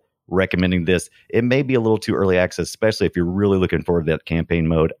trouble recommending this. It may be a little too early access, especially if you're really looking forward to that campaign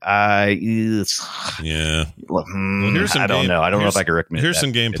mode. Well, Well, I don't know. I don't know if I can recommend. Here's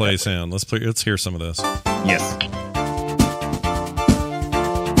some gameplay sound. Let's hear some of this. Yes.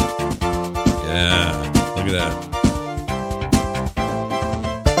 Yeah. Look at that.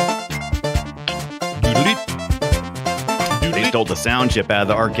 They stole the sound chip out of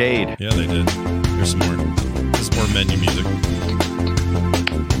the arcade. Yeah, they did. Here's some more menu music.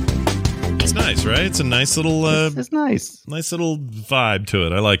 It's nice, right? It's a nice little it's nice little vibe to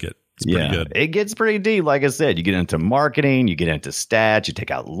it. I like it. It's pretty good. It gets pretty deep. Like I said, you get into marketing, you get into stats, you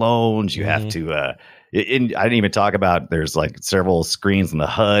take out loans, you have to I didn't even talk about, there's like several screens in the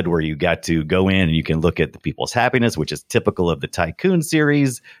HUD where you got to go in and you can look at the people's happiness, which is typical of the Tycoon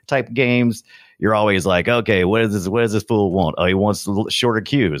series type games. You're always like, okay, what does this fool want? Oh, he wants shorter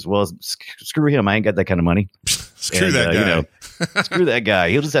queues. Well, screw him. I ain't got that kind of money. Screw that guy. Screw that guy.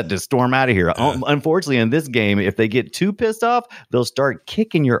 He'll just have to storm out of here. Unfortunately, in this game, if they get too pissed off, they'll start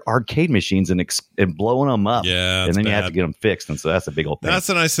kicking your arcade machines and blowing them up. Yeah, and then you have to get them fixed. And so that's a big old thing. That's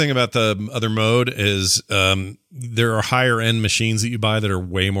the nice thing about the other mode is there are higher end machines that you buy that are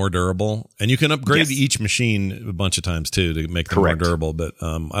way more durable, and you can upgrade each machine a bunch of times too to make them more durable. But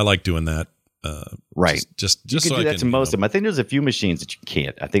I like doing that. Right. Just you can so do that to most of them. I think there's a few machines that you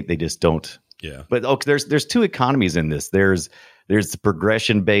can't. I think they just don't. Yeah. But there's two economies in this. There's the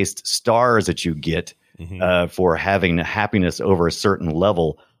progression based stars that you get for having happiness over a certain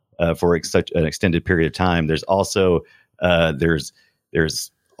level for such an extended period of time. There's also there's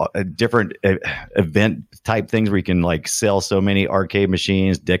a different event type things where you can like sell so many arcade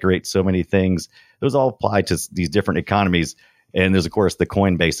machines, decorate so many things. Those all apply to these different economies. And there's, of course, the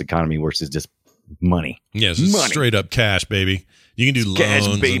coin-based economy, which is just money. Yeah, it's straight up cash, baby. You can do loans.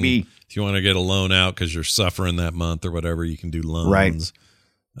 Cash, baby. If you want to get a loan out because you're suffering that month or whatever, you can do loans.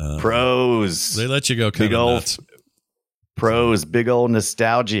 Right. Pros. They let you go kind of nuts. Pros, big old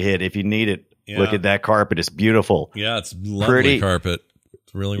nostalgia hit if you need it. Yeah. Look at that carpet. It's beautiful. Yeah, it's lovely carpet.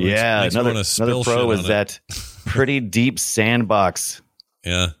 It's really another pro is that pretty deep sandbox.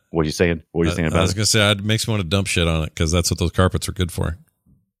 Yeah. What are you saying? What are you saying about it? I was going to say, it makes me want to dump shit on it because that's what those carpets are good for.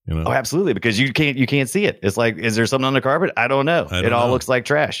 Oh, absolutely. Because you can't see it. It's like, is there something on the carpet? I don't know. It all looks like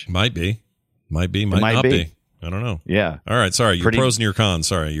trash. Might be. Might not be. I don't know. Yeah. All right. Sorry. Your pros and your cons.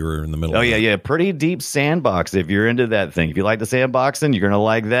 Sorry. You were in the middle of yeah. Pretty deep sandbox. If you're into that thing. If you like the sandboxing, you're going to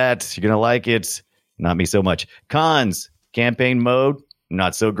like that. You're going to like it. Not me so much. Cons. Campaign mode.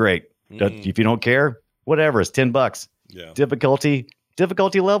 Not so great. If you don't care, whatever. It's $10. Yeah.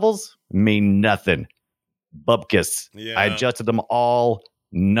 Difficulty levels mean nothing. Bupkis. Yeah. I adjusted them all.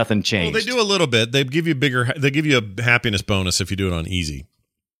 Nothing changed. Well, they do a little bit. They give you a happiness bonus if you do it on easy.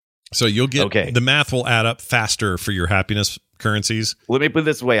 So you'll get the math will add up faster for your happiness currencies. Let me put it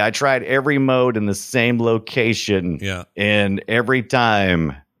this way. I tried every mode in the same location. Yeah. And every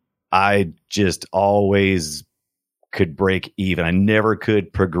time I just always could break even. I never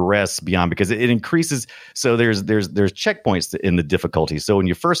could progress beyond because it increases. So there's checkpoints in the difficulty. So when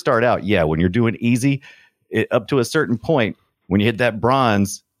you first start out, when you're doing easy, up to a certain point, when you hit that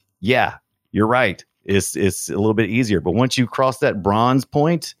bronze, you're right. It's a little bit easier. But once you cross that bronze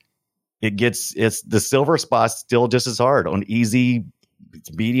point, it's the silver spot's still just as hard on easy,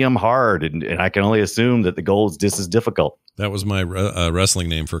 medium, hard, and I can only assume that the gold is just as difficult. That was my wrestling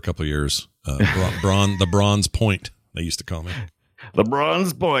name for a couple of years. The bronze point. They used to call me.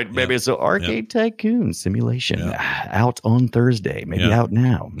 LeBron's Point, baby. So Arcade Tycoon Simulation out on Thursday, maybe out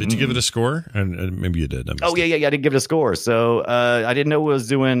now. Did you give it a score? And maybe you did. Yeah. I did give it a score. So I didn't know it was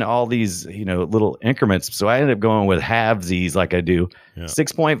doing all these, little increments. So I ended up going with halvesies like I do.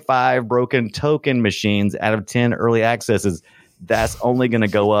 6.5 broken token machines out of 10 early accesses. That's only going to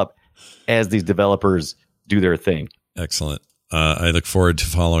go up as these developers do their thing. Excellent. I look forward to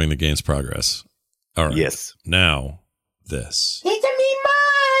following the game's progress. All right. Yes. Now, this. It's me,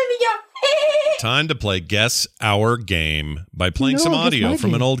 Mario. Time to play Guess Our Game by playing some audio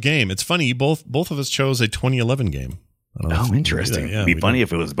from an old game. It's funny, both of us chose a 2011 game. Interesting. It'd be funny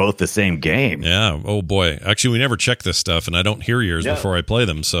if it was both the same game. Yeah. Oh, boy. Actually, we never check this stuff, and I don't hear yours before I play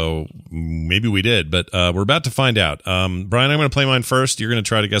them, so maybe we did, but we're about to find out. Brian, I'm going to play mine first. You're going to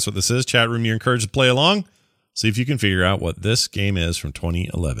try to guess what this is. Chat room, you're encouraged to play along. See if you can figure out what this game is from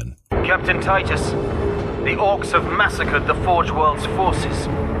 2011. Captain Titus, the Orcs have massacred the Forge World's forces,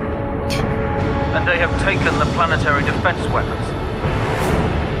 and they have taken the planetary defense weapons.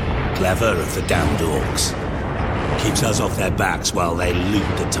 Clever of the damned Orcs. Keeps us off their backs while they loot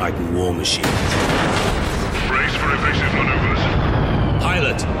the Titan war machines. Brace for evasive maneuvers.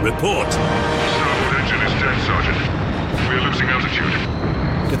 Pilot, report. Starboard engine is dead, Sergeant. We are losing altitude.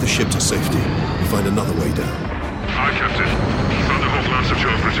 Get the ship to safety and find another way down. Aye, Captain. Thunderhawk Lancer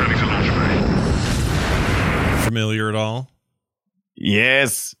Charge returning to launch bay. Familiar at all?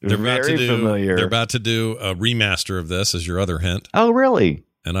 Yes, very familiar. They're about to do a remaster of this as your other hint. Oh, really?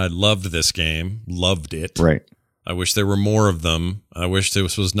 And I loved this game. Loved it. Right. I wish there were more of them. I wish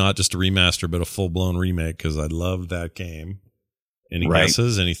this was not just a remaster, but a full-blown remake, because I loved that game. Any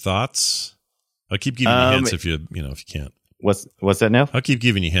guesses? Any thoughts? I'll keep giving you hints if you can't. What's that now? I'll keep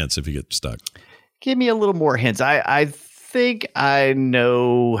giving you hints if you get stuck. Give me a little more hints. I think I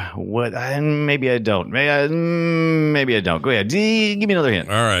know what. Maybe I don't. Maybe I don't. Go ahead. Give me another hint.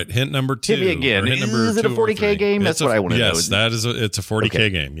 All right. Hint number 2. Hit me again. Is it a 40K game? That's what I want to know. Yes, it's a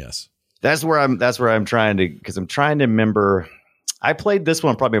 40K game. Yes. That's where I'm trying to, because I'm trying to remember. I played this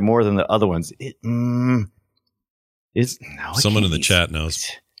one probably more than the other ones. Someone in the chat knows.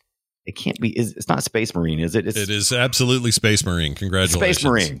 It can't be. It's not Space Marine, is it? It is absolutely Space Marine. Congratulations. Space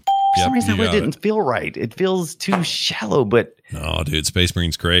Marine. For some reason, it didn't feel right. It feels too shallow, but. No, dude, Space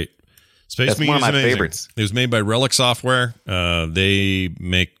Marine's great. Space Marine is one of my amazing. favorites. It was made by Relic Software. They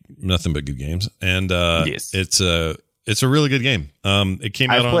make nothing but good games, and yes. it's a really good game. It came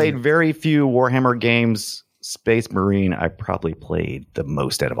out. I've played very few Warhammer games. Space Marine, I probably played the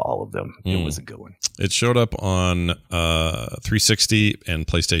most out of all of them. It was a good one. It showed up on 360 and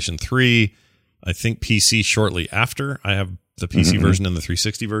PlayStation 3. I think PC shortly after. I have the PC version and the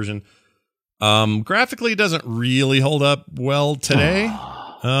 360 version. Graphically, it doesn't really hold up well today.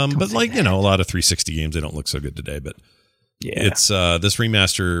 But a lot of 360 games, they don't look so good today. But it's this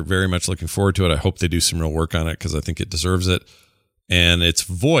remaster, very much looking forward to it. I hope they do some real work on it because I think it deserves it. And it's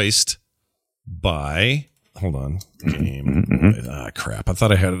voiced by... Hold on. Game. Crap. I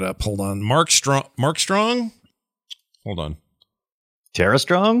thought I had it up. Hold on. Mark Strong? Hold on. Tara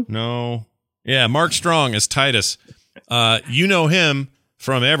Strong? No. Yeah, Mark Strong is Titus. You know him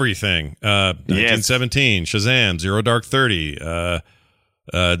from everything. 1917, Shazam, Zero Dark 30. He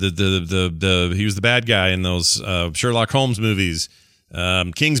was the bad guy in those Sherlock Holmes movies.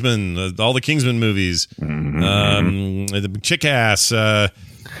 Kingsman, all the Kingsman movies. The Chick-Ass.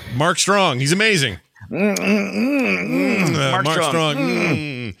 Mark Strong. He's amazing. Mark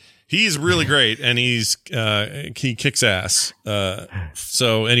Strong. He's really great, and he kicks ass.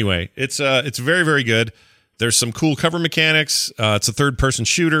 So anyway, it's very, very good. There's some cool cover mechanics. It's a third-person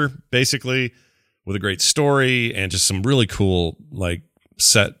shooter, basically, with a great story and just some really cool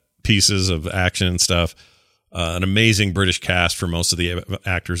set pieces of action and stuff. An amazing British cast for most of the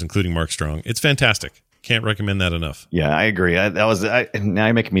actors, including Mark Strong. It's fantastic. Can't recommend that enough. Yeah, I agree. Now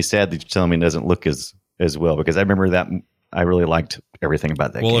you're making me sad that you're telling me it doesn't look as well, because I remember that I really liked everything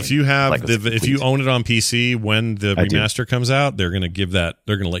about that game. Well, if you have if you own it on PC when the remaster comes out, they're going to give that.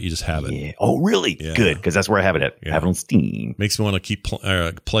 They're going to let you just have it. Yeah. Oh, really? Yeah. Good, because that's where I have it at. I have it on Steam. Makes me want to keep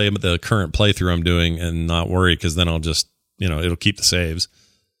play the current playthrough I'm doing and not worry, because then I'll just it'll keep the saves.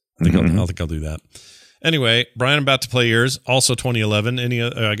 I think I'll do that. Anyway, Brian, I'm about to play yours. Also 2011.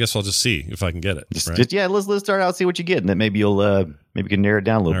 I guess I'll just see if I can get it. Let's start out, see what you get, and then maybe you'll maybe you can narrow it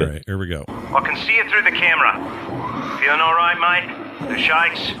down a little bit. All right, here we go. I can see you through the camera. Feeling all right, mate? The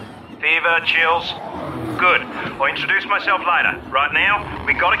shakes, fever, chills. Good. I'll introduce myself later. Right now,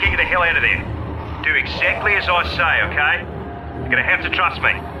 we got to get you the hell out of there. Do exactly as I say, okay? You're gonna have to trust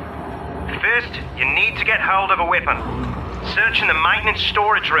me. First, you need to get hold of a weapon. Search in the maintenance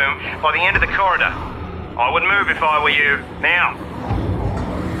storage room by the end of the corridor. I would move if I were you. Now,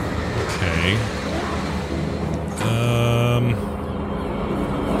 Okay.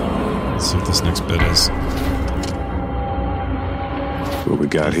 Let's see what this next bit is. What we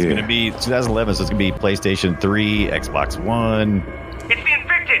got It's here? going to be 2011, so it's going to be PlayStation 3, Xbox One. It's the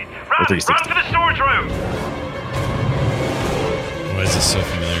infected! Run! 360. Run for the storage room! Why is this so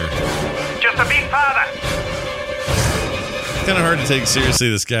familiar? Just a bit farther! It's kind of hard to take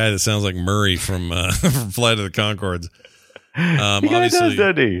seriously this guy that sounds like Murray from from Flight of the Conchords. He kinda does,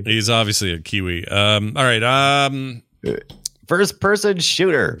 doesn't he? He's obviously a Kiwi. All right. First person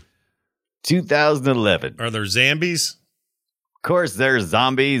shooter, 2011. Are there zombies? Of course, there's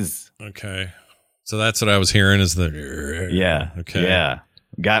zombies. Okay. So that's what I was hearing is the... Yeah. Okay. Yeah.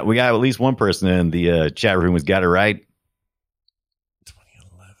 We got at least one person in the chat room who's got it right.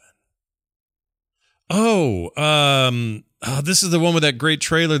 2011. Oh, this is the one with that great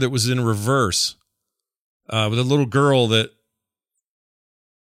trailer that was in reverse. With a little girl that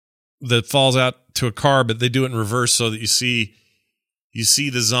falls out to a car, but they do it in reverse so that you see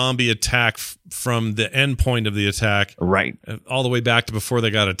the zombie attack from the end point of the attack, right, all the way back to before they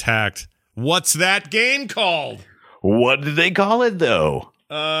got attacked. What's that game called? What did they call it though?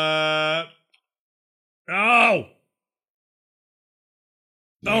 Oh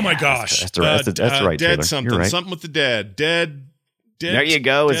my gosh! That's right, dead Taylor. something. You're right. Something with the dead. Dead. There you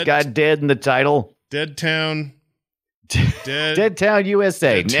go. It's got dead in the title. Dead Town. Dead Town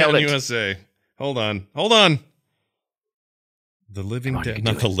USA. Dead Nailed Town it. USA. Hold on. The Living Dead.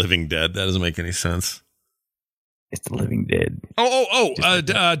 Not The Living Dead. That doesn't make any sense. It's The Living Dead.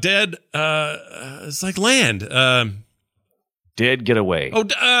 Dead. It's like land. Dead Getaway.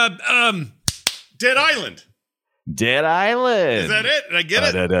 Dead Island. Dead Island. Is that it? Did I get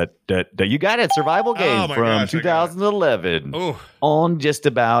it? You got it. Survival game my from gosh, 2011. Oh. On just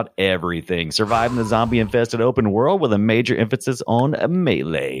about everything. Surviving the zombie-infested open world with a major emphasis on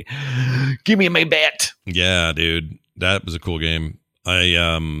melee. Give me a bat. Yeah, dude. That was a cool game. I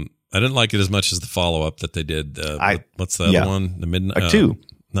didn't like it as much as the follow-up that they did. What's the other one? The Midnight... 2.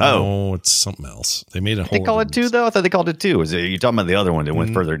 No, it's something else. They made a whole... They call it 2, though? I thought they called it 2. You're talking about the other one that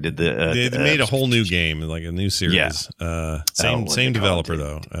went further, did the... they made a whole new game, like a new series. Yeah. Same developer,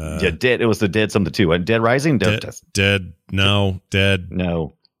 though. Dead. It was the Dead something, too. Dead Rising? Dead. No. Dead.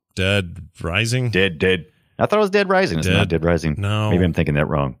 No. Dead Rising? Dead. I thought it was Dead Rising. It's not Dead Rising. No. Maybe I'm thinking that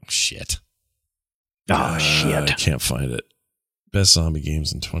wrong. Shit. Shit. I can't find it. Best zombie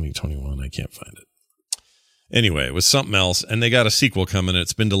games in 2021. I can't find it. Anyway, it was something else, and they got a sequel coming.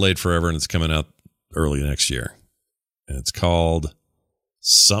 It's been delayed forever, and it's coming out early next year. And it's called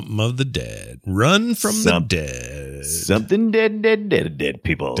Something of the Dead. Run from the Dead. Something dead,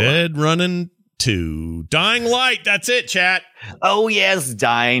 people. Dead Running 2. Dying Light. That's it, chat. Oh, yes,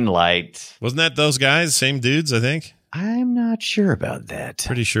 Dying Light. Wasn't that those guys? Same dudes, I think? I'm not sure about that.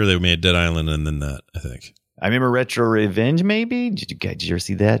 Pretty sure they made Dead Island and then that, I think. I remember Retro Revenge, maybe? Did you ever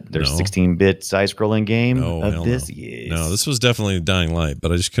see that? There's No. 16-bit side-scrolling game of this? No. Yes. No, this was definitely Dying Light,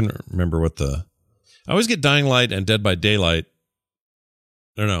 but I just couldn't remember what the... I always get Dying Light and Dead by Daylight.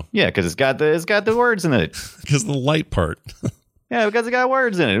 I don't know. Yeah, because it's got the words in it. Because the light part. Yeah, because it got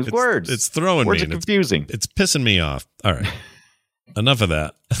words in it. It's words. It's throwing words me. Words are confusing. It's pissing me off. All right. Enough of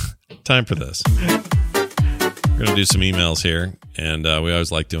that. Time for this. We're going to do some emails here, and we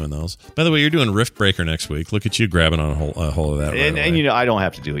always like doing those. By the way, you're doing Rift Breaker next week. Look at you grabbing on a hold of that. And I don't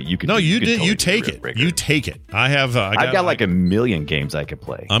have to do it. You can. No, you did. Totally you take it. Breaker. You take it. I've got like a million games I could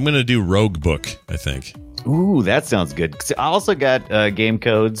play. I'm going to do Rogue Book, I think. Ooh, that sounds good. I also got game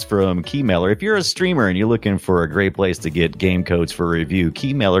codes from Keymailer. If you're a streamer and you're looking for a great place to get game codes for review,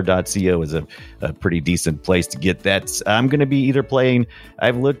 keymailer.co is a pretty decent place to get that. I'm going to be either playing,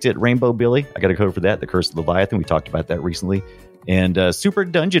 I've looked at Rainbow Billy. I got a code for that, The Curse of Leviathan. We talked about that recently. And Super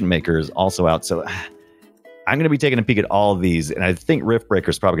Dungeon Maker is also out. So I'm going to be taking a peek at all of these. And I think Rift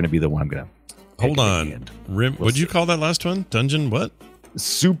Breaker is probably going to be the one I'm going to. Hold on. What'd you call that last one? Dungeon what?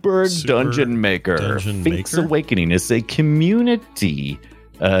 Super Dungeon Maker. Fink's Awakening is a community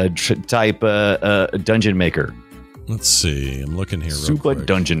type dungeon maker. Let's see. I'm looking here. Super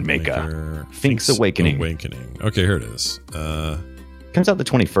Dungeon Maker. Fink's Awakening. Okay, here it is. Comes out the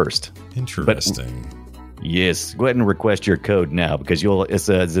 21st. Interesting. Yes, go ahead and request your code now because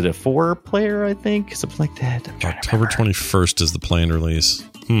is it a 4-player? I think something like that. October 21st is the planned release.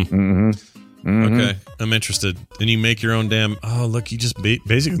 Mm-hmm. Okay, I'm interested. And you make your own damn... Oh, look, you just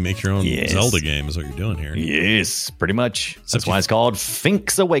basically make your own Zelda game is what you're doing here. Yes, pretty much. That's why it's called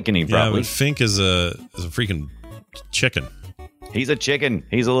Fink's Awakening, probably. Yeah, but Fink is a freaking chicken. He's a chicken.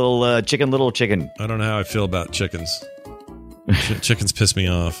 He's a little chicken. I don't know how I feel about chickens. Chickens piss me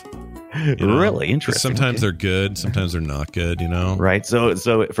off. Really interesting. Sometimes Okay. they're good, sometimes they're not good. Right. So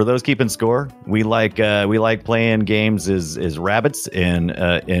for those keeping score, we like playing games as rabbits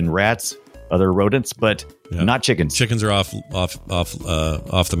and rats, other rodents, but not chickens. Chickens are off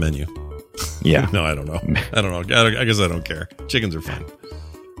the menu. Yeah. No, I don't know. I guess I don't care. Chickens are fine.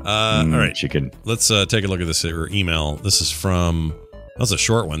 All right. Chicken. Let's take a look at this email. This is from, that's a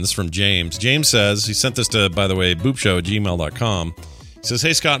short one. This is from James. James says, he sent this to, by the way, boopshow@gmail.com. He says,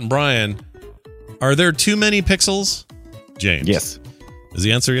 hey, Scott and Brian, are there too many pixels? James. Yes. Is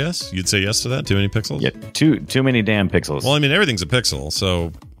the answer yes? You'd say yes to that? Too many pixels? Yeah. Too many damn pixels. Well, I mean, everything's a pixel,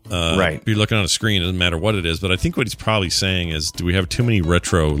 so right. If you're looking on a screen, it doesn't matter what it is. But I think what he's probably saying is, do we have too many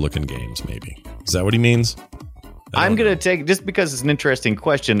retro-looking games, maybe? Is that what he means? I'm going to take, just because it's an interesting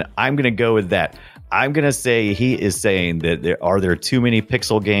question, I'm going to go with that. I'm going to say he is saying that there are too many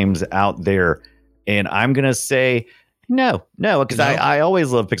pixel games out there. And I'm going to say no, because I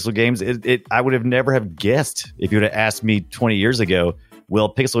always love pixel games. I would have never have guessed if you would have asked me 20 years ago,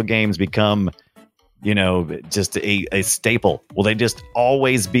 will pixel games become, just a staple? Will they just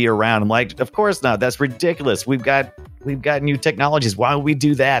always be around? I'm like, of course not. That's ridiculous. We've got new technologies. Why would we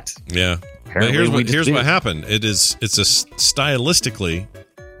do that? Yeah. But here's what happened. It's a stylistically,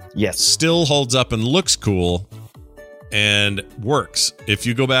 yes, still holds up and looks cool and works. If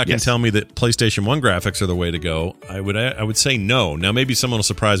you go back and tell me that PlayStation 1 graphics are the way to go, I would say no. Now maybe someone will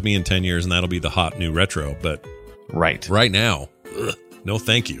surprise me in 10 years and that'll be the hot new retro, but right now, no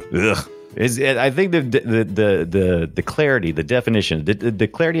thank you. I think the clarity, the definition, the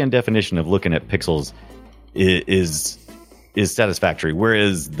clarity and definition of looking at pixels is satisfactory.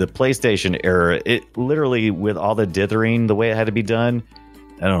 Whereas the PlayStation era, it literally, with all the dithering, the way it had to be done,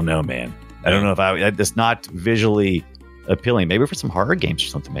 I don't know, man. I don't know if it's not visually appealing. Maybe for some horror games or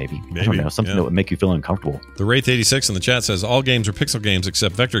something, maybe. I don't know, something that would make you feel uncomfortable. The Wraith86 in the chat says all games are pixel games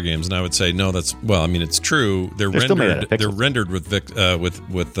except vector games, and I would say no. It's true. They're rendered with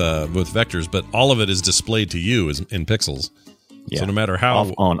vectors, but all of it is displayed to you in pixels. Yeah. So no matter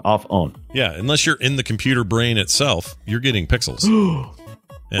how off on. Yeah, unless you're in the computer brain itself, you're getting pixels.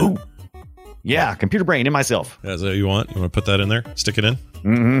 Yeah. Yeah, computer brain in myself. Is that what you want? You want to put that in there? Stick it in?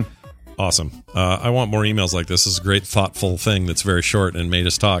 Mm-hmm. Awesome. I want more emails like this. This is a great, thoughtful thing that's very short and made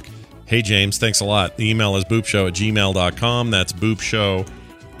us talk. Hey, James, thanks a lot. The email is boopshow@gmail.com. That's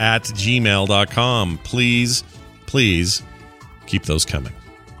boopshow@gmail.com. Please keep those coming.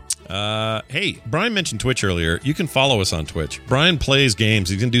 Hey, Brian mentioned Twitch earlier. You can follow us on Twitch. Brian plays games.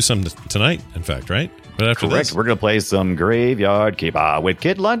 He's going to do some tonight, in fact, right? But after Correct. this, we're going to play some Graveyard Keeper with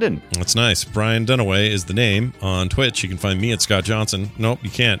Kid London. That's nice. Brian Dunaway is the name on Twitch. You can find me at Scott Johnson. Nope, you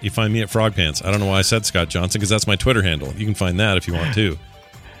can't. You find me at Frog Pants. I don't know why I said Scott Johnson, because that's my Twitter handle. You can find that if you want to.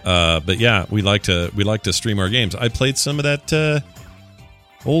 But yeah, we like to stream our games. I played some of that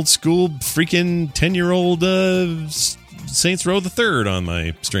old school freaking 10-year-old Saints Row the Third on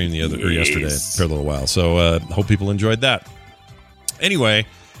my stream yesterday for a little while. So hope people enjoyed that. Anyway,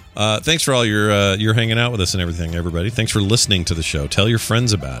 thanks for all your hanging out with us and everything, everybody. Thanks for listening to the show. Tell your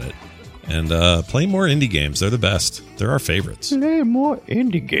friends about it. And play more indie games. They're the best. They're our favorites. Play more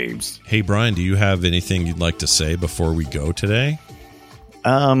indie games. Hey, Brian, do you have anything you'd like to say before we go today?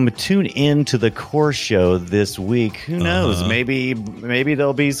 Tune in to the core show this week. Who knows? Maybe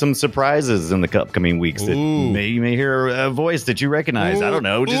there'll be some surprises in the upcoming weeks. That you may hear a voice that you recognize. I don't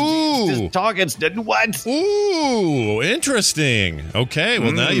know. Just talk. What? Ooh, interesting. Okay,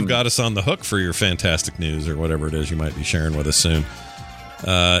 well now you've got us on the hook for your fantastic news or whatever it is you might be sharing with us soon.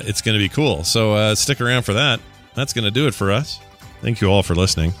 It's going to be cool. So stick around for that. That's going to do it for us. Thank you all for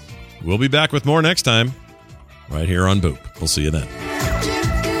listening. We'll be back with more next time, right here on Boop. We'll see you then.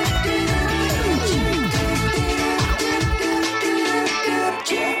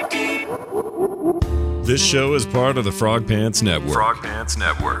 This show is part of the Frog Pants Network. Frog Pants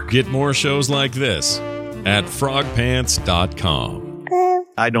Network. Get more shows like this at frogpants.com.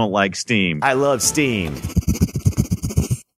 I don't like Steam. I love Steam.